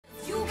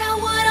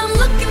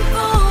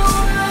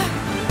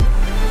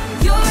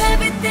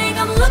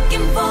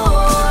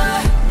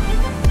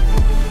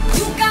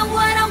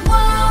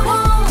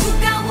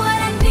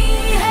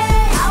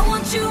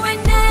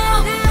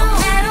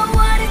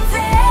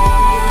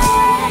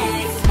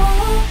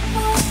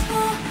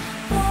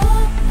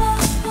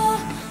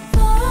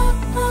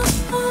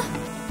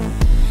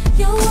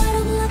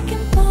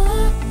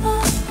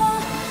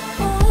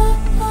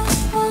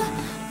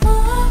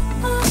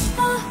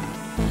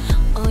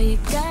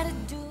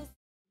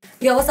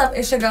Yo, what's up?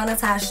 It's your girl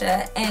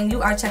Natasha, and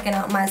you are checking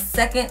out my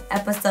second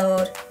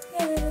episode.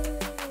 Yay.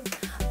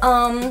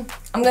 I'm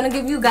gonna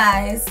give you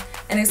guys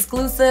an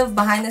exclusive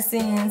behind the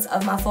scenes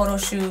of my photo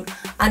shoot.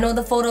 I know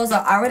the photos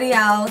are already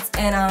out,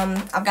 and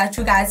I've got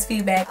you guys'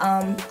 feedback.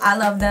 I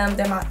love them.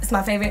 It's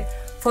my favorite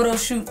photo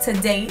shoot to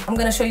date. I'm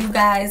gonna show you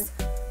guys,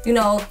 you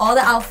know, all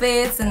the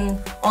outfits and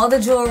all the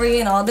jewelry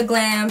and all the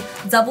glam.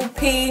 Double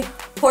P,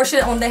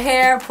 portrait on the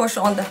hair,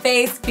 portrait on the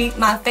face, beat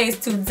my face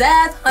to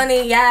death,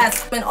 honey,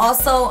 yes. And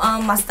also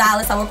my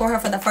stylist, I work with her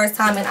for the first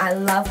time and I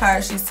love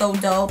her. She's so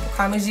dope,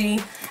 Karma G.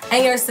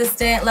 And your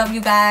assistant, love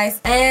you guys.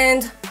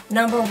 And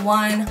number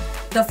one,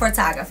 the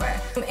photographer.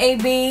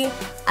 AB,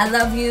 I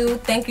love you.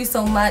 Thank you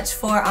so much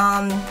for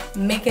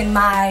making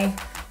my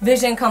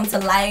vision come to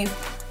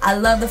life. I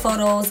love the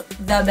photos,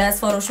 the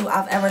best photo shoot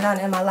I've ever done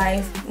in my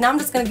life. Now I'm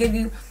just gonna give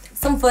you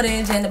some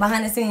footage and the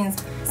behind the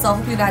scenes, so I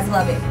hope you guys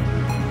love it.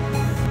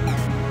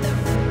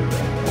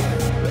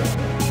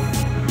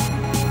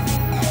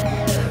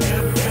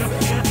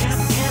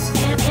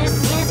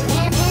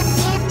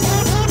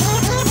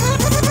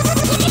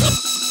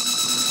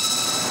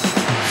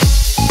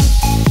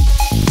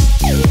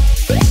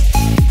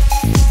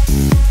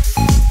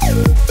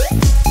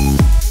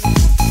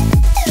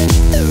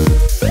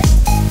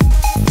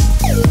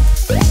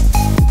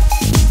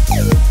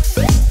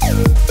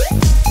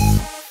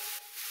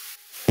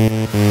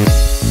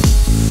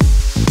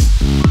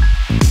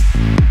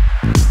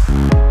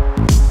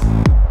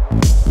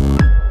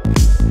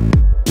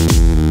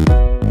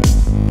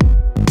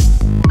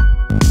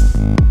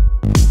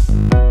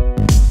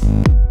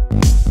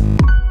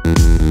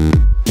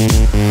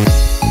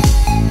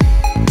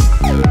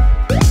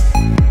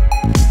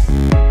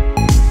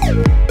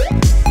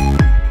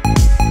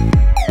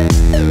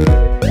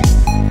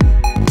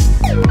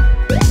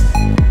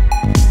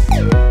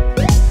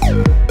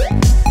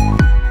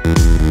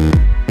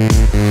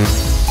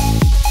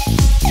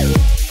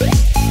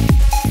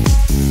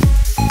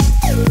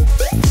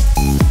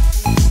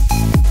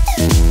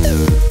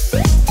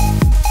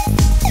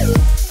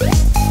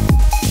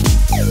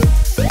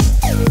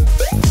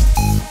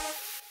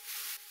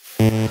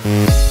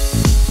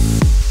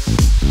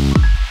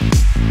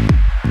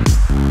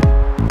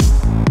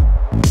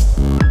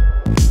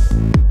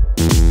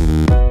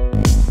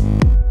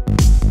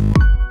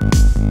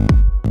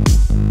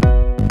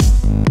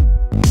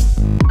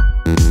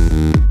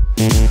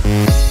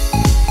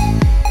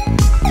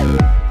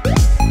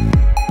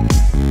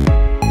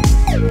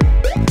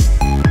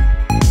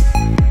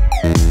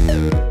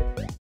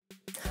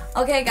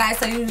 Okay guys,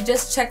 so you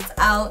just checked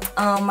out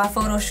my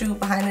photo shoot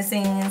behind the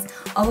scenes.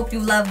 I hope you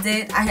loved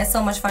it. I had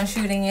so much fun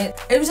shooting it.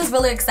 It was just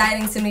really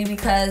exciting to me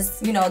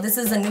because, you know, this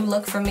is a new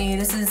look for me.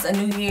 This is a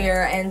new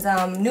year and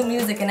new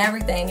music and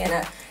everything,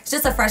 and it's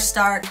just a fresh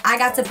start. I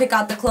got to pick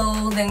out the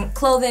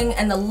clothing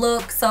and the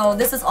look, so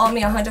this is all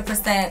me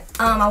 100%.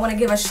 I want to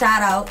give a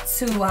shout out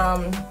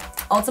to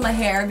Ultimate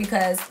Hair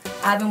because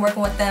I've been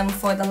working with them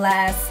for the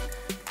last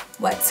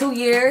 2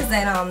 years,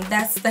 and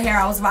that's the hair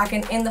I was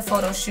rocking in the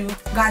photo shoot.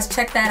 Guys,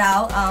 check that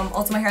out,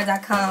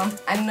 ultimatehair.com.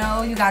 I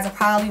know you guys are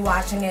probably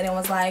watching it and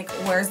was like,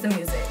 where's the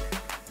music?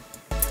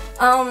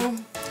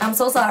 I'm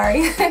so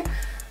sorry.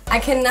 I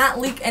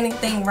cannot leak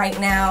anything right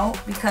now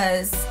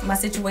because my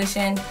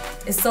situation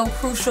is so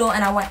crucial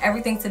and I want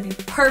everything to be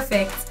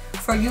perfect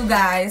for you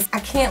guys. I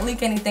can't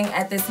leak anything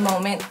at this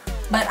moment,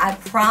 but I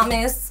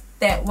promise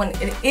that when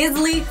it is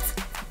leaked,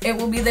 it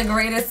will be the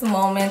greatest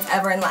moment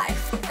ever in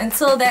life.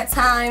 Until that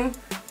time,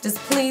 just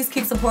please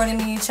keep supporting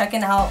me,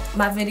 checking out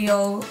my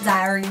video,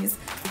 Diaries,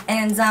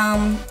 and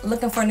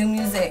looking for new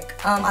music.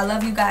 I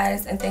love you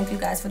guys and thank you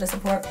guys for the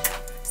support.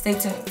 Stay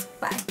tuned.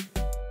 Bye.